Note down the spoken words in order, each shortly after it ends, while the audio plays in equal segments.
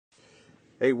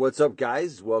Hey, what's up,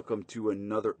 guys? Welcome to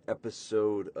another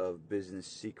episode of Business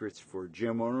Secrets for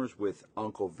Gym Owners with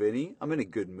Uncle Vinny. I'm in a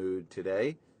good mood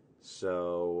today,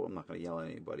 so I'm not going to yell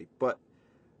at anybody. But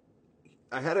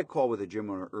I had a call with a gym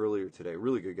owner earlier today,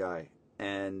 really good guy,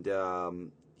 and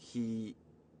he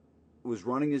was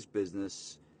running his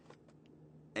business,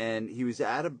 and he was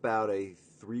at about a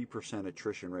 3%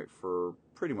 attrition rate for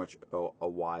pretty much a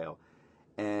while.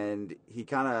 And he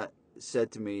kind of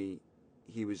said to me,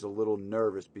 he was a little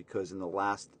nervous because in the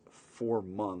last 4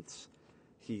 months,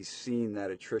 he's seen that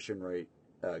attrition rate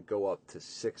go up to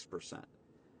 6%.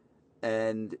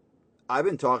 And I've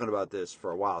been talking about this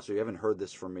for a while, so you haven't heard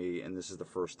this from me, and this is the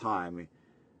first time.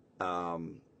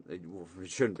 It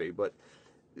shouldn't be, but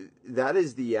that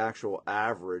is the actual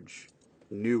average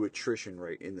new attrition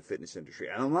rate in the fitness industry.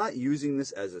 And I'm not using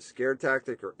this as a scare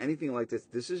tactic or anything like this.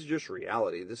 This is just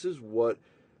reality. This is what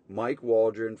Mike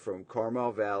Waldron from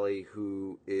Carmel Valley,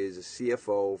 who is a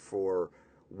CFO for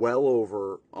well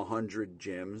over 100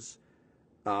 gyms.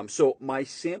 So my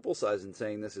sample size in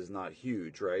saying this is not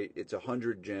huge, right? It's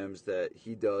 100 gyms that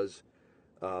he does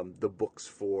the books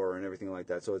for and everything like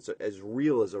that. So it's as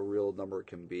real as a real number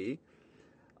can be.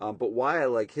 But why I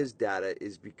like his data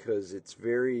is because it's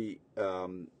very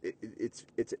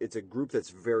it's a group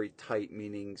that's very tight.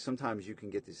 Meaning sometimes you can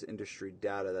get this industry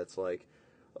data that's like,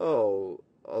 oh,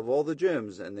 of all the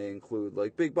gyms, and they include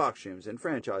like big box gyms and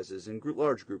franchises and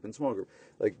large group and small group.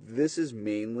 Like this is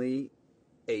mainly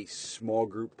a small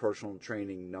group personal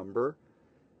training number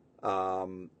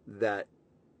that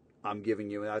I'm giving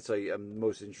you, and that's why I'm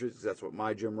most interested because that's what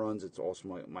my gym runs. It's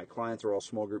also my clients are all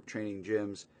small group training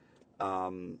gyms.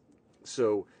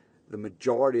 So the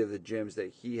majority of the gyms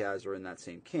that he has are in that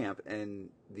same camp,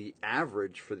 and the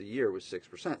average for the year was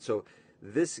 6%. So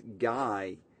this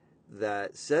guy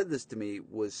that said this to me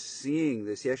was seeing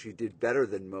this. He actually did better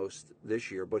than most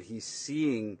this year, but he's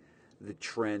seeing the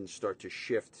trend start to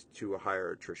shift to a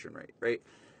higher attrition rate, right?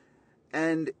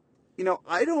 And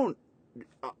I don't.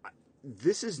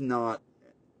 This is not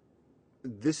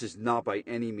by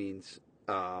any means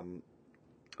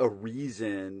a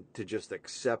reason to just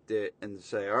accept it and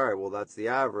say, all right, well, that's the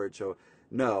average. So,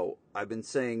 no, I've been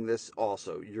saying this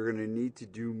also. You're going to need to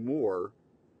do more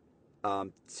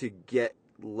to get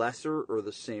lesser or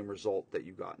the same result that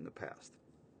you got in the past.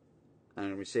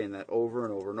 And we're saying that over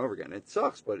and over and over again. It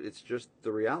sucks, but it's just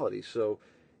the reality. So,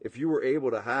 if you were able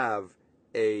to have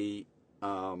a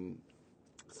 3%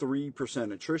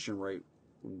 attrition rate,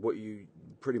 what you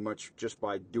pretty much just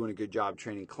by doing a good job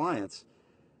training clients,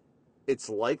 it's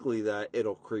likely that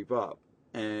it'll creep up.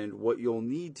 And what you'll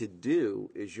need to do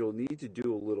is you'll need to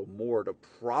do a little more to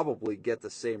probably get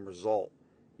the same result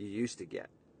you used to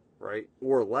get, right?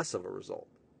 Or less of a result.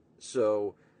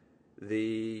 So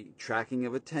the tracking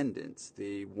of attendance,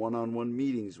 the one-on-one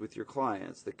meetings with your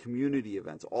clients, the community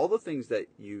events, all the things that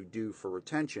you do for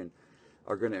retention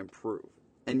are going to improve.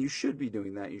 And you should be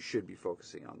doing that. You should be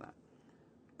focusing on that.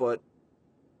 But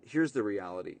here's the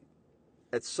reality.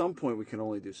 At some point, we can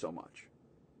only do so much.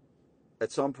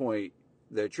 At some point,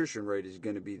 the attrition rate is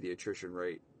going to be the attrition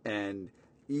rate. And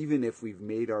even if we've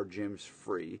made our gyms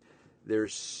free,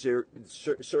 there's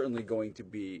certainly going to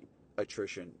be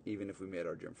attrition, even if we made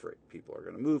our gym free. People are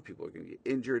going to move. People are going to get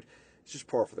injured. It's just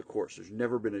par for the course. There's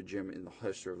never been a gym in the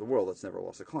history of the world that's never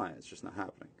lost a client. It's just not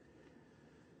happening.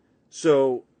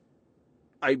 So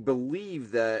I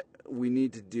believe that we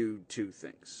need to do two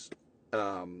things.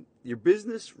 Your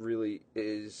business really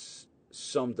is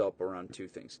summed up around two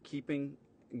things: getting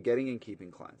and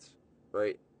keeping clients,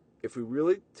 right? If we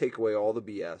really take away all the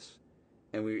BS,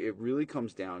 and it really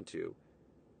comes down to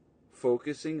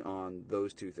focusing on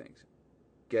those two things: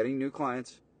 getting new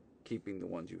clients, keeping the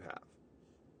ones you have.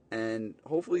 And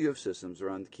hopefully you have systems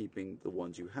around keeping the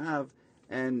ones you have,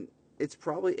 and it's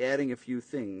probably adding a few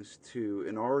things to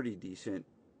an already decent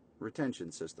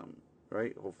retention system,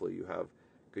 right? Hopefully you have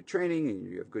good training and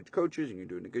you have good coaches and you're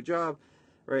doing a good job,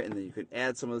 right? And then you can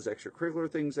add some of those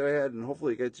extracurricular things that I had, and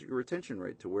hopefully it gets your retention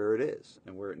rate to where it is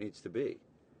and where it needs to be.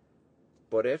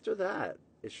 But after that,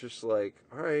 it's just like,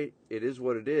 all right, it is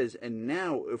what it is. And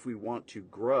now if we want to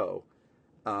grow,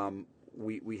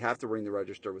 we have to ring the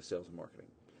register with sales and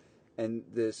marketing. And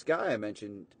this guy I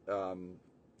mentioned, I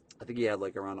think he had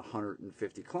like around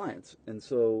 150 clients. And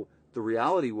so the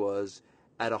reality was,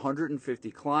 at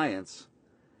 150 clients,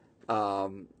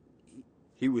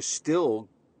 he was still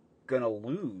going to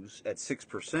lose at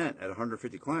 6%. At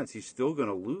 150 clients, he's still going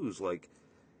to lose like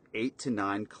 8 to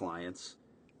 9 clients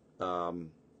a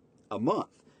month.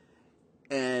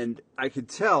 And I could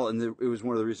tell, and it was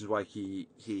one of the reasons why he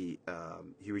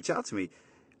reached out to me.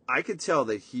 I could tell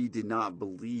that he did not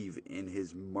believe in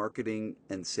his marketing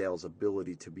and sales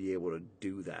ability to be able to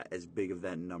do that, as big of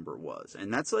that number was.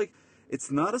 And that's like, it's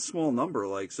not a small number.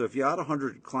 Like, so if you had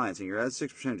 100 clients and you're at a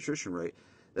 6% attrition rate,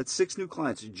 that's 6 new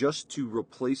clients just to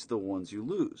replace the ones you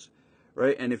lose,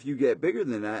 right? And if you get bigger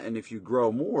than that, and if you grow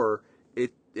more,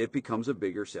 it becomes a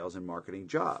bigger sales and marketing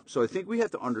job. So I think we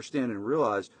have to understand and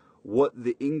realize what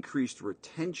the increased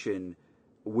retention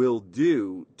will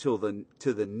do to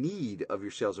the need of your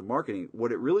sales and marketing.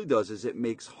 What it really does is it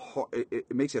makes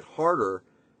it harder,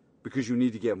 because you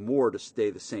need to get more to stay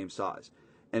the same size.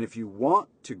 And if you want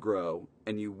to grow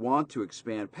and you want to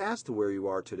expand past to where you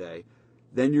are today,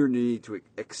 then you need to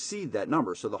exceed that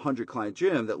number. So the 100 client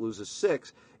gym that loses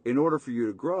 6, in order for you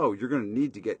to grow, you're going to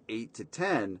need to get 8 to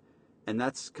 10, and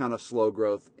that's kind of slow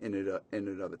growth in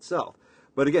and of itself.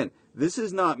 But again, this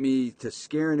is not me to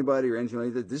scare anybody or anything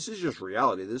like that. This is just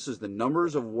reality. This is the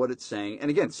numbers of what it's saying. And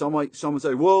again, someone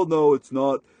say, well, no, it's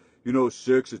not,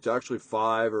 6, it's actually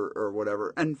 5 or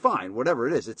whatever. And fine, whatever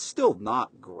it is, it's still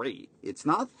not great. It's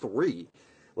not 3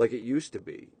 like it used to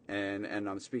be. And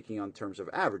I'm speaking on terms of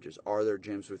averages. Are there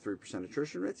gyms with 3%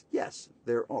 attrition rates? Yes,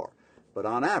 there are. But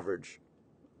on average,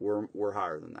 we're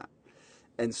higher than that.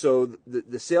 And so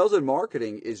the sales and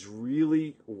marketing is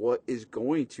really what is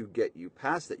going to get you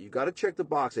past that. You got to check the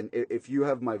box. And if you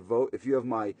have my vote, if you have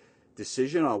my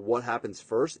decision on what happens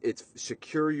first, it's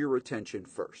secure your retention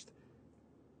first.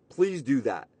 Please do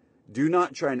that. Do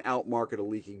not try and outmarket a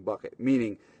leaking bucket.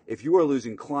 Meaning, if you are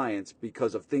losing clients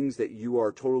because of things that you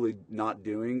are totally not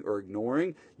doing or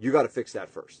ignoring, you got to fix that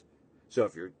first. So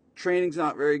if your training's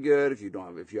not very good, if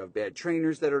you have bad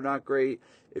trainers that are not great,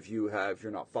 if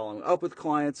you're not following up with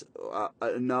clients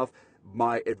enough,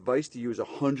 my advice to you is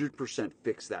 100%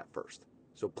 fix that first.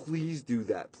 So please do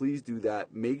that. Please do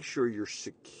that. Make sure you're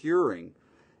securing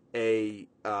a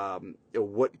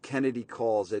what Kennedy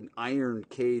calls an iron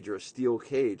cage or a steel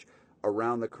cage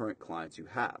around the current clients you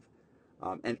have.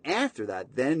 And after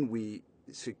that, then we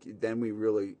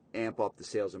really amp up the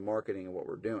sales and marketing and what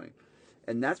we're doing.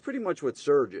 And that's pretty much what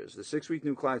Surge is. The 6-week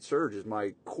new client Surge is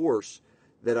my course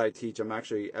that I teach. I'm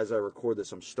actually, as I record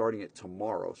this, I'm starting it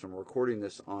tomorrow. So I'm recording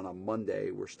this on a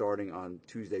Monday. We're starting on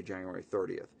Tuesday, January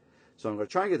 30th. So I'm going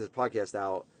to try and get this podcast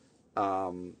out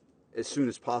as soon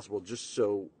as possible, just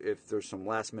so if there's some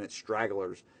last minute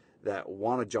stragglers that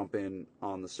want to jump in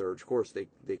on the Surge course,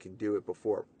 they can do it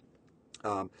before.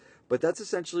 But that's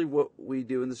essentially what we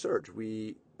do in the Surge.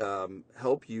 We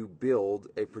help you build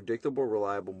a predictable,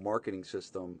 reliable marketing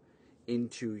system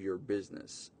into your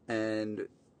business. And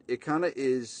it kind of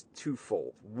is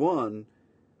twofold. One,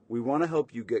 we want to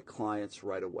help you get clients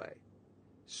right away.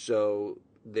 So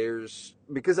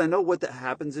because I know what that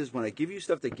happens is when I give you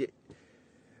stuff to get,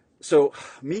 so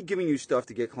me giving you stuff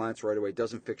to get clients right away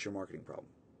doesn't fix your marketing problem.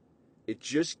 It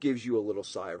just gives you a little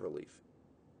sigh of relief.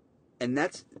 And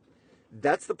that's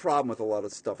the problem with a lot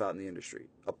of stuff out in the industry.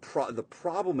 The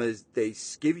problem is they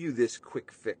give you this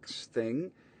quick fix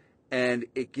thing, and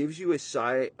it gives you a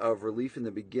sigh of relief in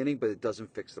the beginning, but it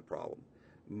doesn't fix the problem.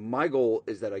 My goal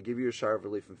is that I give you a sigh of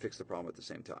relief and fix the problem at the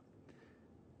same time.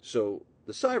 So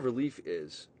the sigh of relief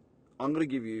is, I'm going to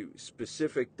give you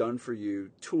specific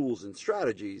done-for-you tools and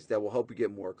strategies that will help you get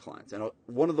more clients. And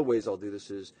one of the ways I'll do this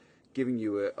is giving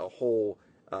you a whole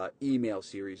email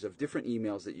series of different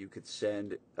emails that you could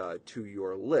send to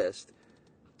your list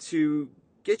to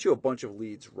get you a bunch of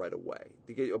leads right away.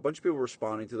 To get a bunch of people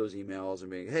responding to those emails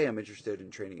and being, hey, I'm interested in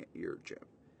training at your gym.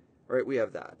 All right, we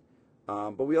have that.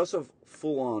 But we also have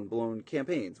full-on blown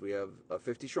campaigns. We have a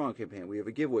 50 strong campaign. We have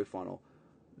a giveaway funnel.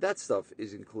 That stuff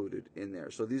is included in there.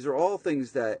 So these are all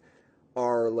things that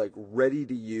are like ready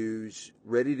to use,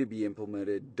 ready to be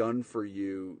implemented, done for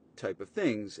you type of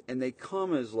things. And they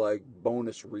come as like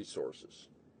bonus resources.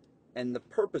 And the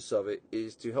purpose of it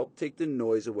is to help take the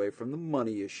noise away from the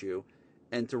money issue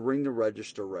and to ring the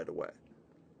register right away.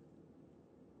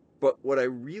 But what I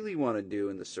really want to do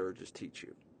in the Surge is teach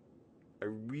you. I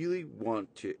really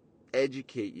want to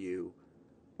educate you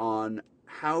on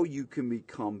how you can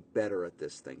become better at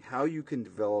this thing, how you can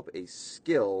develop a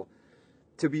skill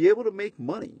to be able to make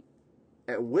money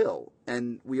at will.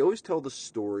 And we always tell the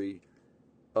story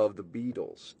of the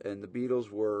Beatles, and the Beatles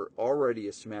were already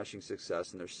a smashing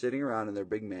success, and they're sitting around in their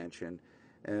big mansion,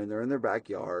 and they're in their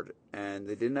backyard, and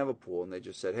they didn't have a pool, and they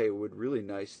just said, hey, it would be really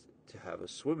nice to have a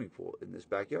swimming pool in this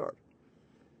backyard.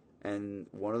 And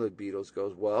one of the Beatles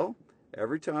goes, well,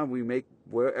 every time we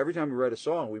write a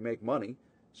song, we make money.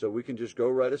 So we can just go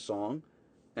write a song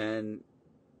and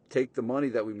take the money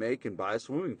that we make and buy a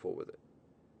swimming pool with it.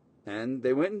 And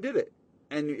they went and did it.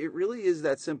 And it really is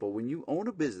that simple. When you own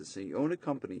a business and you own a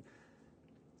company,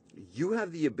 You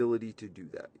have the ability to do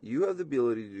that. You have the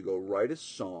ability to go write a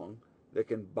song that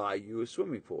can buy you a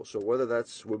swimming pool. So whether that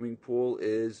swimming pool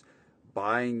is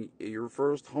buying your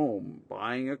first home,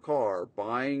 buying a car,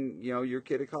 buying, your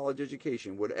kid a college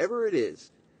education, whatever it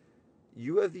is,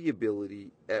 you have the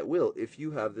ability at will if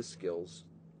you have the skills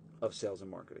of sales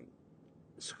and marketing.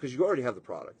 Because you already have the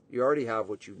product. You already have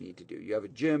what you need to do. You have a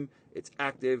gym, it's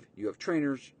active, you have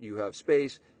trainers, you have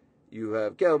space, you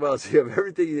have kettlebells, you have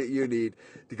everything that you need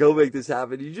to go make this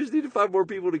happen. You just need to find more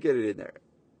people to get it in there,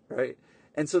 right?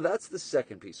 And so that's the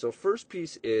second piece. So first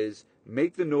piece is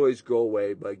make the noise go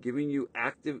away by giving you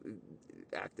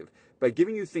by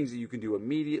giving you things that you can do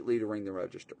immediately to ring the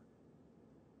register.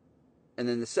 And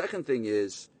then the second thing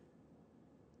is,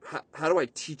 how do I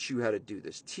teach you how to do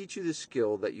this? Teach you the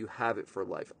skill that you have it for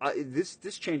life. This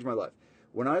changed my life.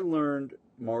 When I learned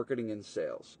marketing and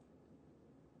sales,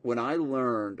 when I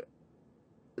learned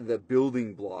the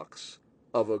building blocks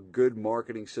of a good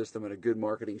marketing system and a good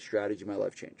marketing strategy, my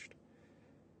life changed.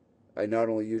 I not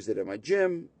only used it at my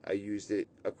gym, I used it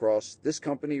across this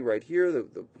company right here.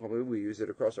 The company, we use it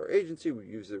across our agency. We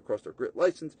use it across our Grit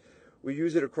license. We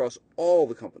use it across all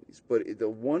the companies. But the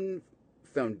one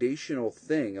foundational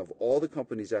thing of all the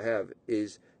companies I have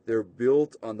is they're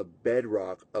built on the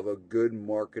bedrock of a good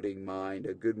marketing mind,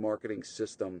 a good marketing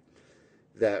system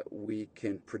that we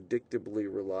can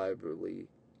predictably, reliably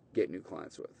get new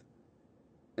clients with.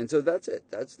 And so that's it.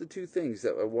 That's the two things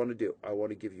that I want to do. I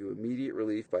want to give you immediate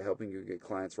relief by helping you get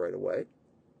clients right away,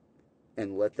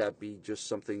 and let that be just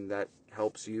something that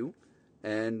helps you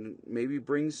and maybe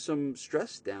brings some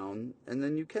stress down, and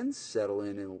then you can settle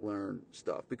in and learn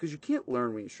stuff, because you can't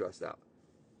learn when you're stressed out.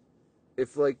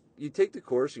 If you take the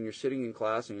course and you're sitting in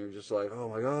class and you're just like, oh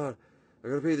my God, I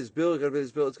gotta pay this bill,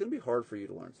 it's gonna be hard for you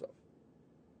to learn stuff.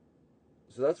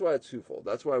 So that's why it's twofold.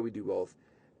 That's why we do both.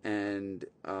 And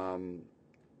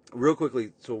real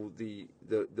quickly, so the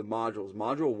modules,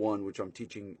 module 1, which I'm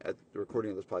teaching at the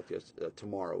recording of this podcast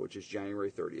tomorrow, which is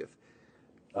January 30th.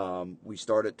 We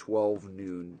start at 12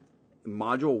 noon.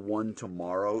 Module 1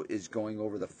 tomorrow is going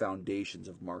over the foundations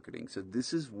of marketing. So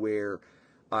this is where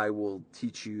I will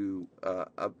teach you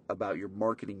about your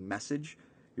marketing message.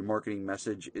 Your marketing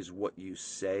message is what you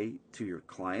say to your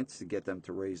clients to get them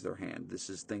to raise their hand. This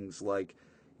is things like,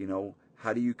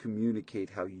 how do you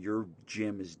communicate how your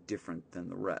gym is different than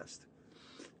the rest?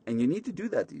 And you need to do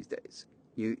that these days.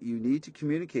 You need to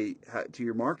communicate to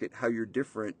your market how you're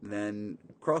different than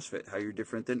CrossFit, how you're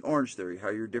different than Orange Theory, how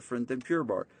you're different than Pure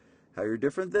Barre, how you're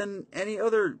different than any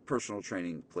other personal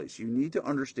training place. You need to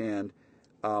understand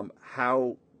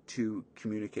how to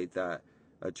communicate that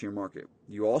to your market.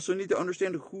 You also need to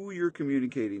understand who you're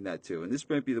communicating that to. And this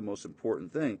might be the most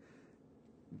important thing.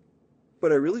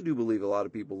 But I really do believe a lot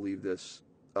of people leave this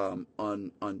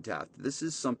untapped. This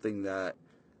is something that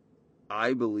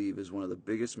I believe is one of the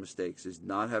biggest mistakes, is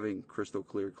not having crystal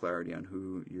clear clarity on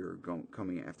who you're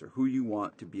coming after, who you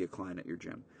want to be a client at your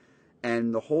gym.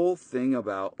 And the whole thing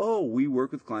about, we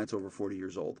work with clients over 40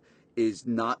 years old, is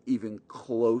not even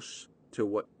close to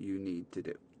what you need to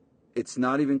do. It's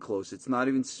not even close. It's not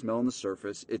even smelling the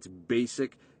surface. It's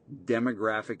basic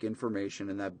demographic information,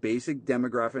 and that basic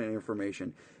demographic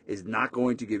information is not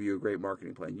going to give you a great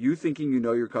marketing plan. You thinking you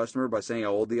know your customer by saying how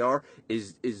old they are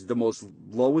is the most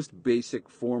lowest basic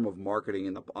form of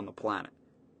marketing on the planet.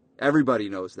 Everybody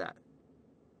knows that.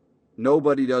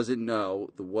 Nobody doesn't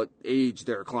know what age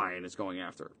their client is going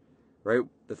after, right?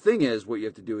 The thing is, what you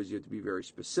have to do is you have to be very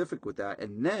specific with that,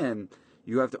 and then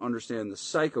you have to understand the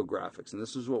psychographics, and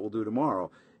this is what we'll do tomorrow,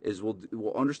 is we'll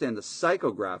understand the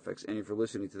psychographics, and if you're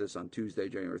listening to this on Tuesday,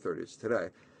 January 30th, today,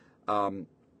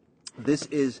 this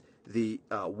is the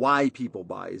why people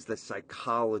buy, is the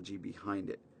psychology behind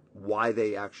it, why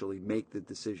they actually make the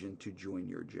decision to join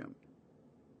your gym.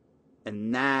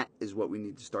 And that is what we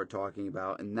need to start talking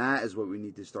about, and that is what we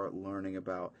need to start learning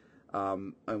about.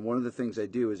 And one of the things I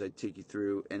do is I take you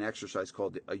through an exercise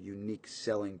called a unique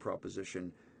selling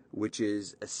proposition, which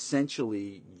is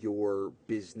essentially your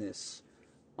business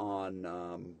on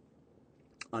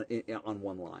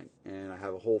one line. And I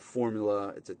have a whole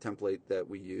formula. It's a template that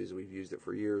we use. We've used it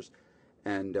for years,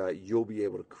 and you'll be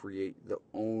able to create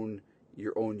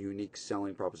your own unique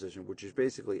selling proposition, which is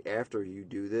basically, after you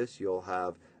do this, you'll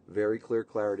have very clear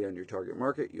clarity on your target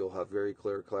market. You'll have very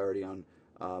clear clarity on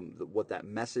what that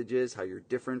message is, how you're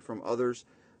different from others.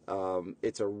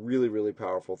 It's a really, really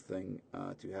powerful thing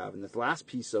to have. And the last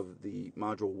piece of the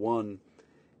module 1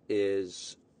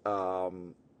 is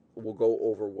we'll go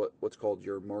over what's called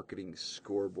your marketing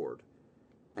scoreboard.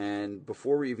 And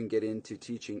before we even get into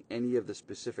teaching any of the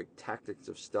specific tactics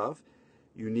of stuff,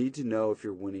 you need to know if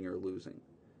you're winning or losing.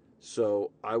 So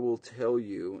I will tell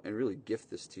you and really gift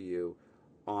this to you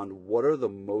on what are the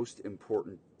most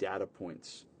important data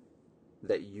points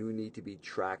that you need to be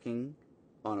tracking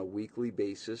on a weekly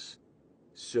basis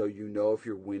so you know if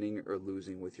you're winning or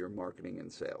losing with your marketing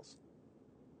and sales.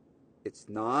 It's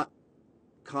not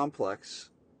complex,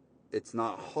 it's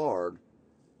not hard,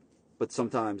 but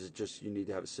sometimes it's just you need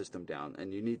to have a system down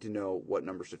and you need to know what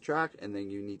numbers to track, and then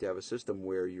you need to have a system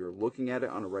where you're looking at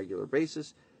it on a regular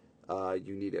basis.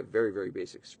 You need a very, very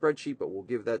basic spreadsheet, but we'll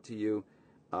give that to you.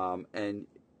 And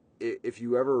if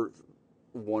you ever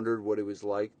wondered what it was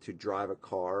like to drive a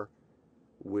car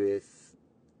with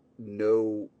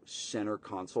no center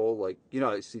console, like,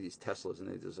 I see these Teslas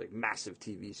and there's like massive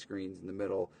TV screens in the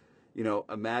middle.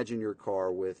 Imagine your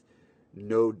car with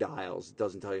no dials. It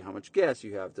doesn't tell you how much gas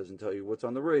you have, doesn't tell you what's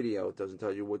on the radio, it doesn't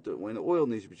tell you when the oil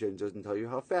needs to be changed, doesn't tell you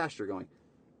how fast you're going.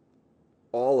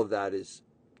 All of that is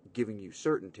giving you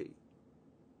certainty.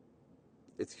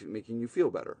 It's making you feel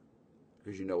better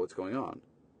because you know what's going on.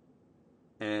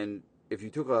 And if you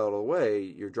took it out of the way,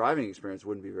 your driving experience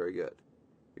wouldn't be very good.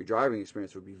 Your driving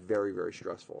experience would be very, very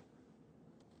stressful.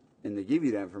 And they give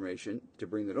you that information to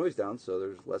bring the noise down so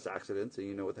there's less accidents and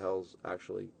you know what the hell's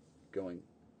actually going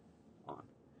on.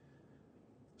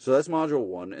 So that's module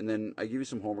 1. And then I give you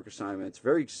some homework assignments.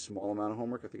 Very small amount of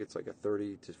homework. I think it's like a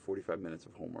 30 to 45 minutes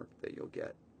of homework that you'll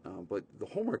get. But the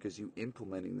homework is you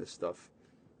implementing this stuff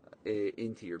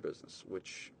into your business,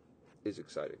 which is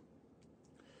exciting.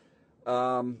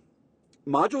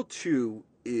 Module 2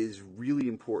 is really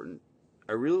important.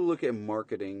 I really look at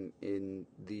marketing in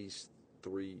these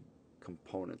 3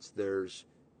 components. There's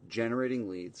generating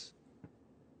leads,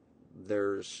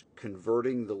 there's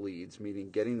converting the leads, meaning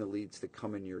getting the leads to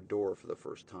come in your door for the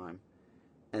first time,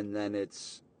 and then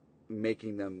it's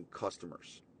making them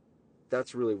customers.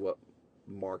 That's really what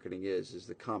marketing is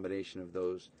the combination of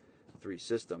those 3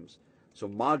 systems. So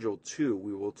module 2,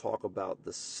 we will talk about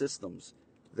the systems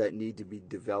that need to be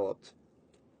developed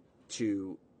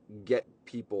to get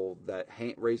people that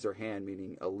raise their hand,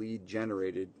 meaning a lead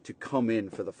generated, to come in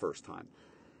for the first time.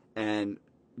 And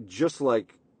just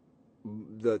like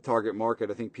the target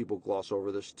market, I think people gloss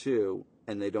over this too,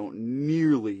 and they don't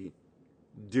nearly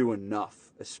do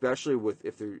enough, especially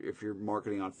if you're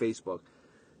marketing on Facebook.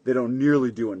 They don't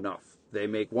nearly do enough. They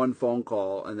make one phone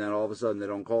call, and then all of a sudden they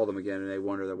don't call them again, and they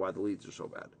wonder why the leads are so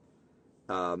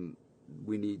bad.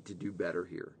 We need to do better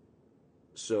here.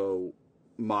 So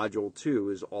module 2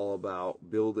 is all about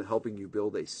helping you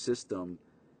build a system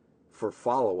for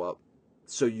follow-up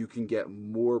so you can get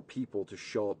more people to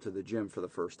show up to the gym for the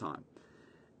first time.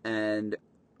 And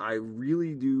I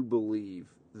really do believe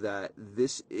that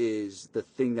this is the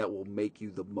thing that will make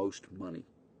you the most money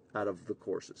out of the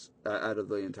courses, out of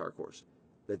the entire course.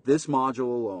 That this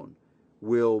module alone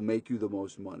will make you the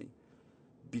most money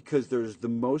because there's the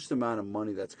most amount of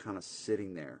money that's kind of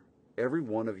sitting there. Every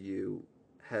one of you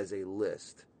has a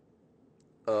list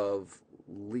of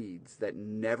leads that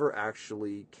never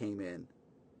actually came in,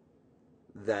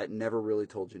 that never really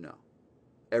told you no.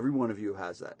 Every one of you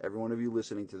has that. Every one of you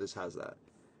listening to this has that.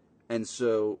 And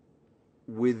so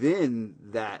within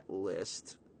that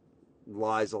list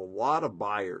lies a lot of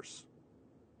buyers.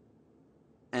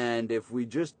 And if we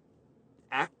just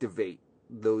activate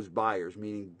those buyers,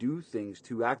 meaning do things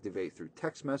to activate through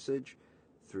text message,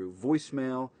 through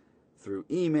voicemail, through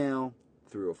email,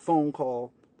 through a phone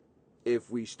call, if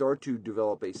we start to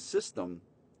develop a system,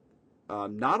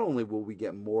 not only will we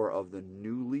get more of the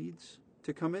new leads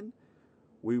to come in,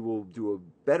 we will do a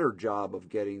better job of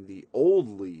getting the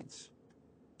old leads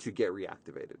to get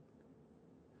reactivated.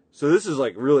 So this is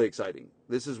like really exciting.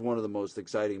 This is one of the most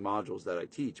exciting modules that I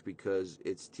teach because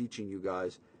it's teaching you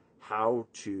guys how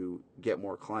to get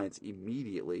more clients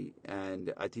immediately.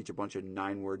 And I teach a bunch of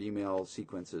 9-word email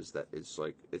sequences that is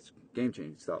like, it's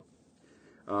game-changing stuff.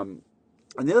 And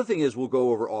the other thing is we'll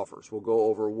go over offers. We'll go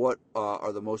over what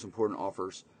are the most important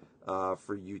offers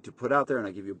for you to put out there. And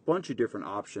I give you a bunch of different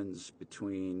options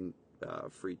between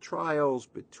free trials,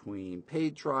 between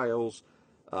paid trials.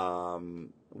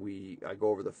 I go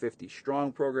over the 50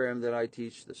 Strong program that I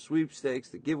teach, the sweepstakes,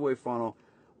 the giveaway funnel,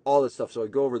 all this stuff. So I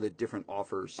go over the different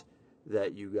offers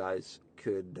that you guys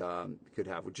could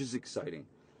have, which is exciting.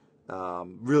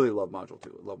 Really love Module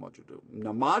 2. Love Module 2.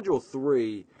 Now, Module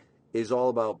 3 is all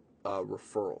about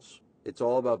referrals. It's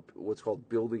all about what's called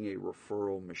building a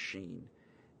referral machine.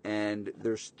 And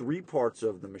there's 3 parts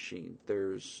of the machine.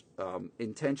 There's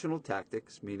intentional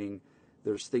tactics, meaning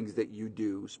there's things that you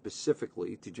do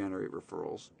specifically to generate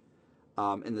referrals,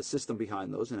 and the system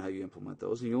behind those and how you implement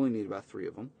those. And you only need about 3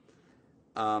 of them.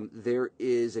 There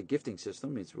is a gifting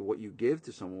system. It's what you give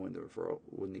to someone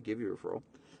when they give you a referral.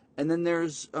 And then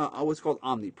there's what's called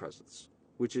omnipresence,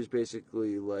 which is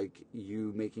basically like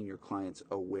you making your clients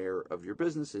aware of your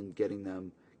business and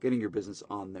getting your business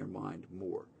on their mind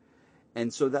more.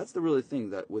 And so that's the really thing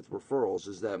that with referrals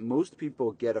is that most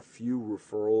people get a few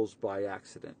referrals by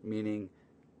accident, meaning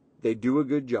they do a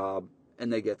good job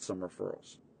and they get some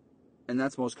referrals. And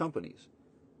that's most companies.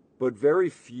 But very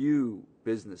few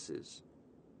businesses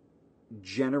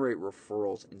generate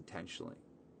referrals intentionally,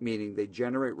 meaning they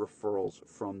generate referrals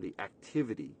from the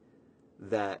activity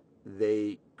that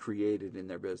they created in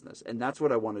their business. And that's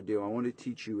what I want to do. I want to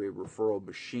teach you a referral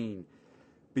machine,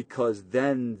 because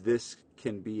then this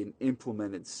can be an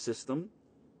implemented system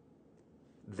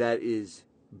that is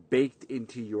baked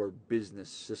into your business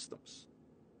systems.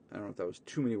 I don't know if that was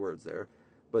too many words there,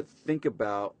 but think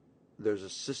about there's a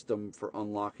system for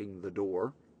unlocking the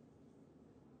door,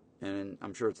 and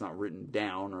I'm sure it's not written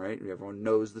down, right? Everyone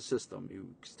knows the system. You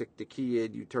stick the key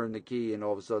in, you turn the key, and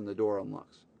all of a sudden the door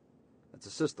unlocks. That's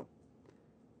a system.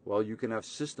 Well, you can have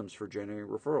systems for generating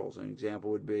referrals. An example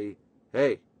would be,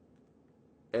 hey,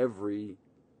 every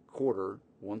quarter,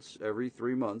 once every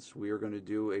 3 months, we are going to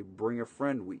do a Bring a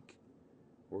Friend week.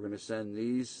 We're going to send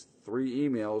these 3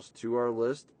 emails to our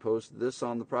list, post this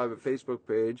on the private Facebook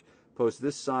page, post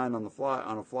this sign on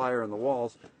a flyer on the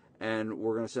walls, and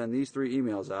we're going to send these 3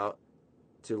 emails out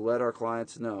to let our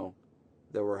clients know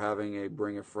that we're having a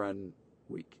Bring a Friend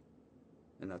week.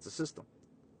 And that's a system.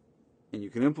 And you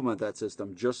can implement that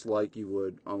system just like you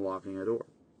would unlocking a door.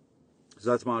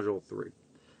 So that's module 3.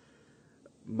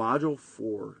 Module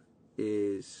 4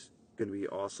 is going to be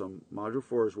awesome. Module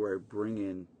 4 is where I bring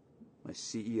in my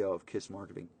CEO of KISS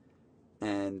Marketing,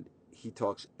 and he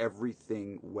talks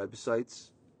everything websites,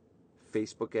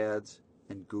 Facebook ads,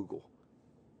 and Google.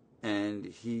 And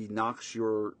he knocks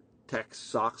your tech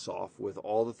socks off with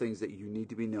all the things that you need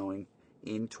to be knowing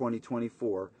in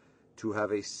 2024 to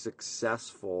have a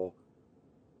successful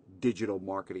digital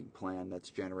marketing plan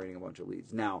that's generating a bunch of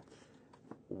leads. Now,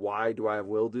 why do I have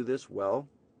Will do this? Well,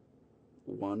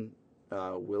 one,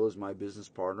 Will is my business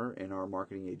partner in our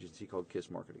marketing agency called KISS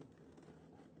Marketing.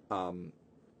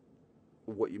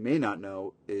 What you may not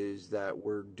know is that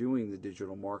we're doing the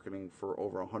digital marketing for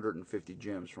over 150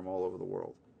 gyms from all over the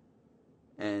world.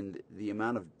 And the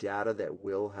amount of data that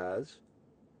Will has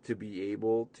to be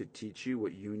able to teach you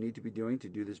what you need to be doing to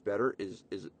do this better is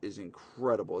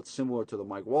incredible. It's similar to the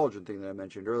Mike Waldron thing that I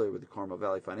mentioned earlier with the Carmel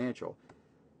Valley Financial.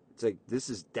 It's like, this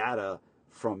is data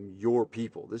from your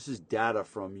people. This is data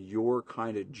from your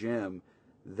kind of gym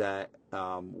that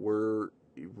we're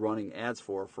running ads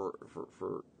for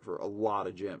a lot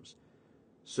of gyms.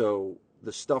 So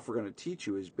the stuff we're going to teach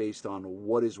you is based on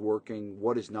what is working,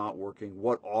 what is not working,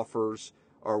 what offers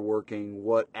are working,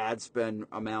 what ad spend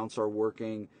amounts are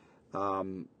working.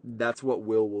 That's what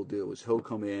Will do, is he'll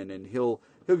come in and he'll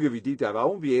give you deep dive. I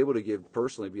won't be able to give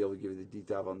you the deep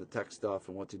dive on the tech stuff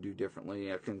and what to do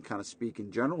differently. I can kind of speak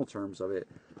in general terms of it,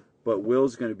 but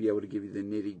Will's going to be able to give you the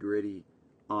nitty gritty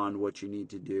on what you need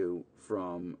to do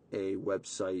from a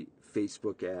website,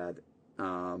 Facebook ad,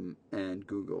 and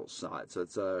Google side. So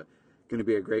it's going to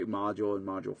be a great module in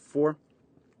module 4.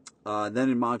 Then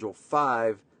in module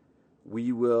 5,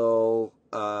 we will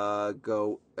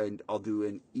go and I'll do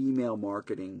an email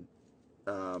marketing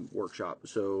workshop.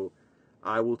 So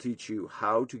I will teach you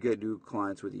how to get new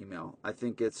clients with email. I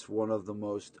think it's one of the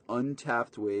most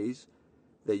untapped ways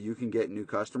that you can get new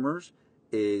customers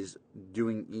is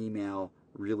doing email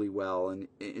really well. And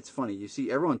it's funny, you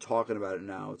see everyone talking about it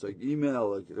now. It's like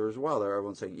email, like there was a while there,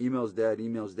 everyone's saying email's dead,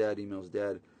 email's dead, email's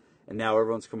dead. And now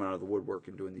everyone's coming out of the woodwork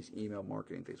and doing these email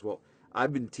marketing things. Well,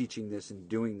 I've been teaching this and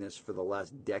doing this for the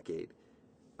last decade.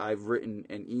 I've written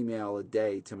an email a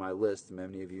day to my list,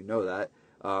 many of you know that,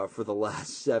 for the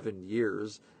last 7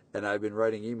 years. And I've been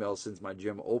writing emails since my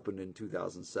gym opened in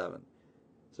 2007.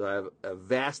 So I have a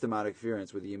vast amount of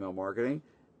experience with email marketing.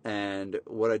 And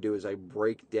what I do is I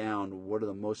break down what are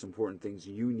the most important things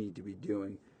you need to be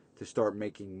doing to start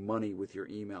making money with your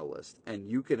email list. And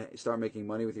you can start making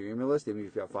money with your email list even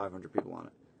if you have 500 people on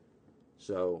it.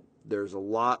 So there's a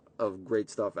lot of great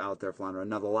stuff out there flying around.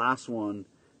 Now the last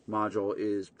module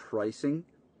is pricing.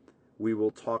 We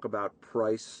will talk about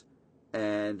price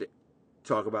and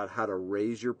talk about how to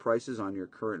raise your prices on your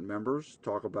current members.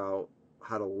 Talk about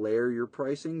how to layer your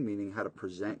pricing, meaning how to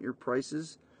present your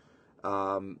prices.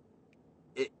 Other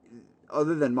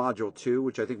than module 2,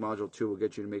 which I think module 2 will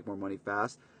get you to make more money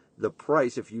fast, the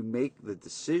price, if you make the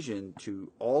decision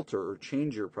to alter or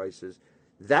change your prices,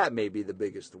 that may be the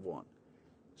biggest one.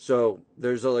 So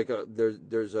there's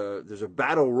a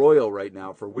battle royal right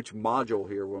now for which module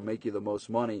here will make you the most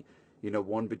money.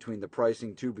 1 between the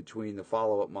pricing, 2 between the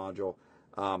follow-up module,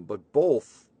 but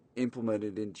both implement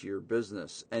it into your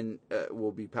business and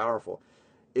will be powerful.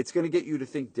 It's going to get you to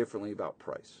think differently about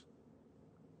price,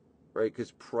 right?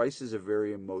 Because price is a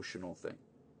very emotional thing.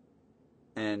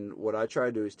 And what I try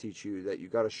to do is teach you that you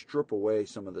got to strip away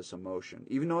some of this emotion,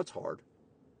 even though it's hard,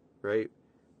 right?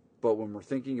 But when we're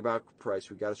thinking about price,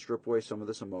 we got to strip away some of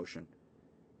this emotion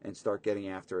and start getting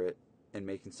after it and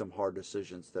making some hard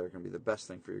decisions that are going to be the best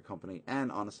thing for your company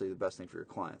and, honestly, the best thing for your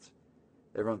clients.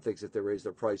 Everyone thinks if they raise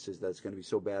their prices that it's going to be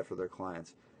so bad for their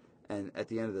clients. And at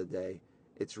the end of the day,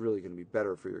 it's really going to be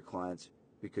better for your clients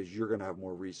because you're going to have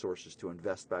more resources to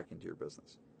invest back into your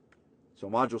business. So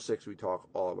Module 6, we talk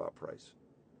all about price.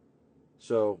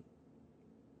 So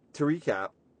to recap,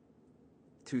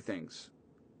 two things.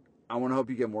 I want to help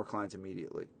you get more clients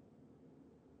immediately.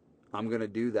 I'm going to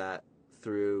do that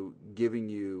through giving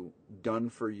you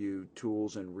done-for-you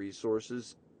tools and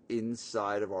resources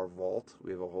inside of our vault.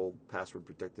 We have a whole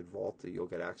password-protected vault that you'll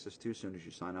get access to as soon as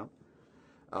you sign up.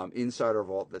 Inside our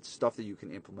vault, that's stuff that you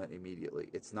can implement immediately.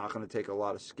 It's not going to take a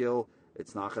lot of skill.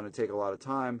 It's not going to take a lot of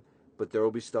time, but there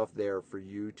will be stuff there for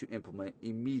you to implement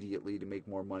immediately to make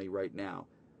more money right now.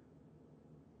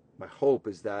 My hope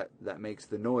is that that makes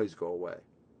the noise go away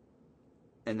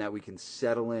and that we can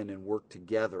settle in and work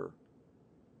together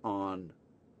on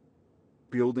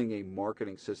building a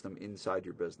marketing system inside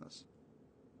your business,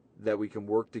 that we can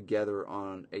work together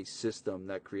on a system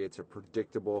that creates a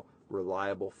predictable,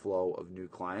 reliable flow of new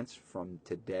clients from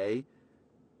today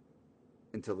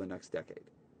until the next decade.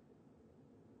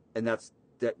 And that's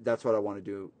what I want to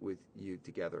do with you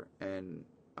together. And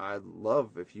I'd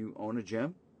love if you own a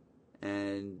gym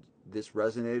and this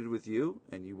resonated with you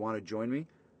and you want to join me.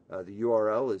 The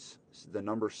URL is the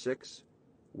number 6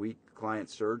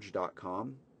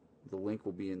 weekclientsurge.com. The link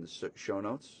will be in the show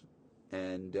notes.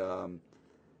 And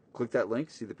click that link,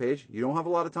 see the page. You don't have a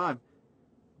lot of time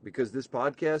because this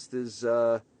podcast is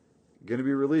going to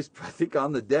be released, I think,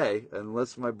 on the day,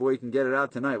 unless my boy can get it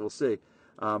out tonight. We'll see.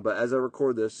 But as I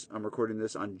record this, I'm recording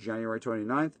this on January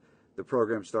 29th. The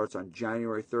program starts on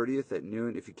January 30th at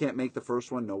noon. If you can't make the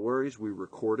first one, no worries. We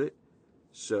record it.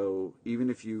 So even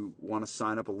if you want to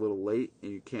sign up a little late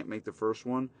and you can't make the first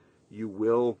one, you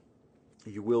will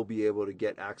be able to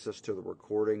get access to the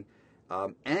recording.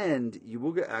 And you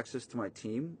will get access to my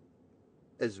team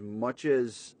as much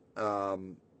as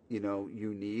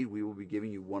you need. We will be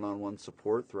giving you one-on-one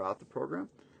support throughout the program,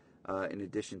 in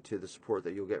addition to the support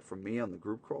that you'll get from me on the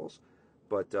group calls.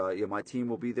 But my team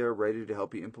will be there, ready to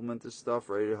help you implement this stuff,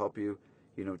 ready to help you,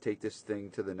 take this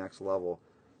thing to the next level.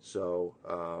 So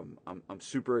I'm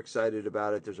super excited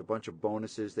about it. There's a bunch of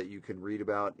bonuses that you can read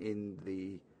about in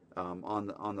the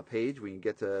on the page. We can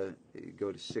get to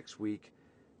go to 6 week.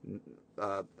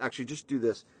 Actually, just do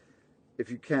this. If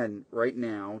you can, right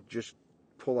now, just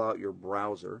pull out your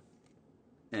browser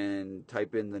and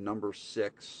type in the number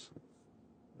 6,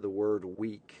 the word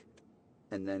week,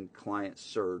 and then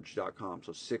clientsurge.com.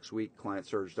 So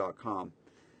 6weekclientsurge.com.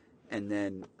 And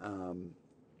then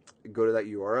go to that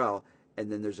URL,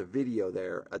 and then there's a video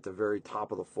there at the very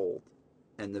top of the fold.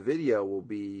 And the video will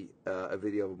be a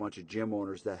video of a bunch of gym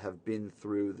owners that have been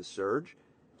through the surge.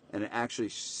 And it actually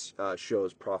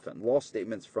shows profit and loss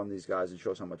statements from these guys and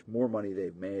shows how much more money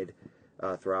they've made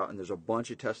throughout. And there's a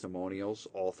bunch of testimonials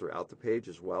all throughout the page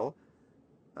as well.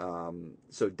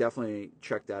 So definitely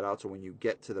check that out. So when you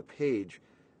get to the page,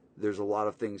 there's a lot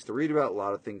of things to read about, a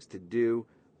lot of things to do.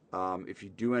 If you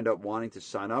do end up wanting to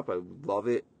sign up, I would love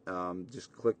it.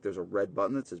 Just click, there's a red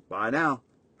button that says buy now.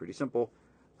 Pretty simple.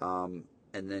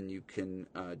 And then you can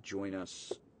join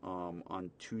us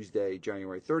on Tuesday,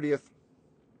 January 30th.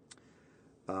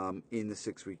 In the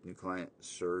 6-week new client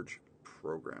surge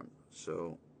program.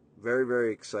 So very,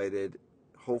 very excited.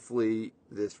 Hopefully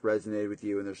this resonated with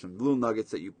you and there's some little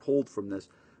nuggets that you pulled from this.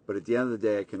 But at the end of the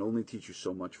day, I can only teach you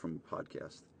so much from a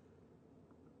podcast.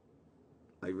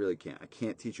 I really can't. I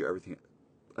can't teach you everything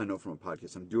I know from a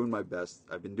podcast. I'm doing my best.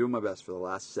 I've been doing my best for the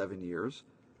last 7 years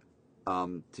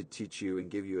to teach you and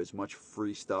give you as much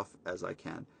free stuff as I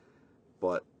can.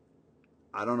 But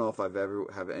I don't know if I've ever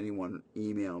have anyone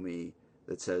email me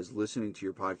that says, listening to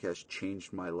your podcast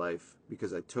changed my life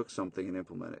because I took something and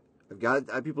implemented it. I've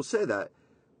had people say that,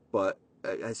 but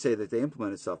I say that they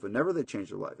implemented stuff, but never they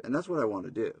changed their life. And that's what I want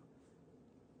to do,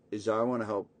 is I want to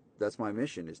help. That's my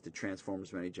mission, is to transform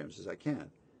as many gyms as I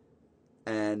can.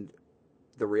 And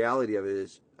the reality of it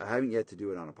is I haven't yet to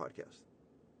do it on a podcast.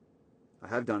 I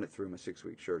have done it through my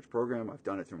 6-week surge program. I've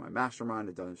done it through my mastermind.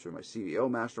 I've done it through my CEO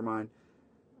mastermind.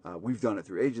 We've done it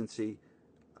through agency.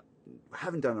 I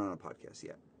haven't done it on a podcast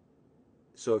yet.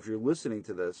 So if you're listening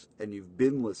to this and you've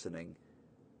been listening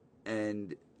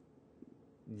and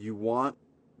you want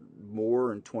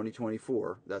more in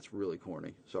 2024. That's really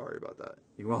corny. Sorry about that.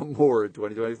 You want more in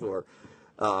 2024.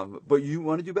 But you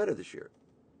want to do better this year.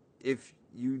 If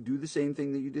you do the same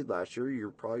thing that you did last year, you're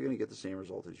probably going to get the same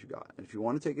result as you got. And if you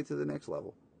want to take it to the next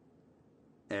level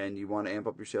and you want to amp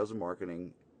up your sales and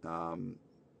marketing, I'm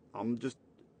just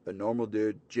a normal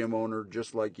dude, gym owner,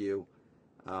 just like you,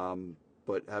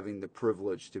 but having the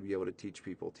privilege to be able to teach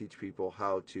people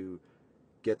how to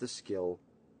get the skill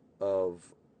of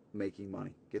making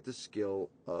money, get the skill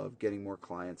of getting more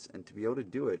clients, and to be able to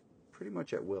do it pretty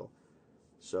much at will.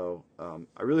 So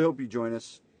I really hope you join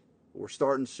us. We're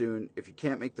starting soon. If you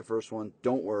can't make the first one,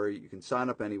 don't worry. You can sign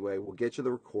up anyway. We'll get you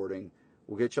the recording.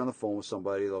 We'll get you on the phone with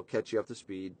somebody. They'll catch you up to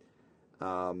speed.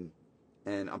 And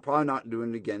I'm probably not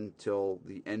doing it again till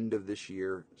the end of this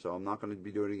year. So I'm not going to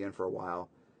be doing it again for a while.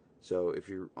 So if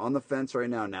you're on the fence right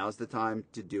now, now's the time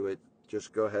to do it.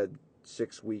 Just go ahead,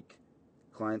 6week,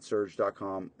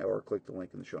 clientsurge.com, or click the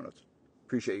link in the show notes.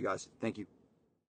 Appreciate you guys. Thank you.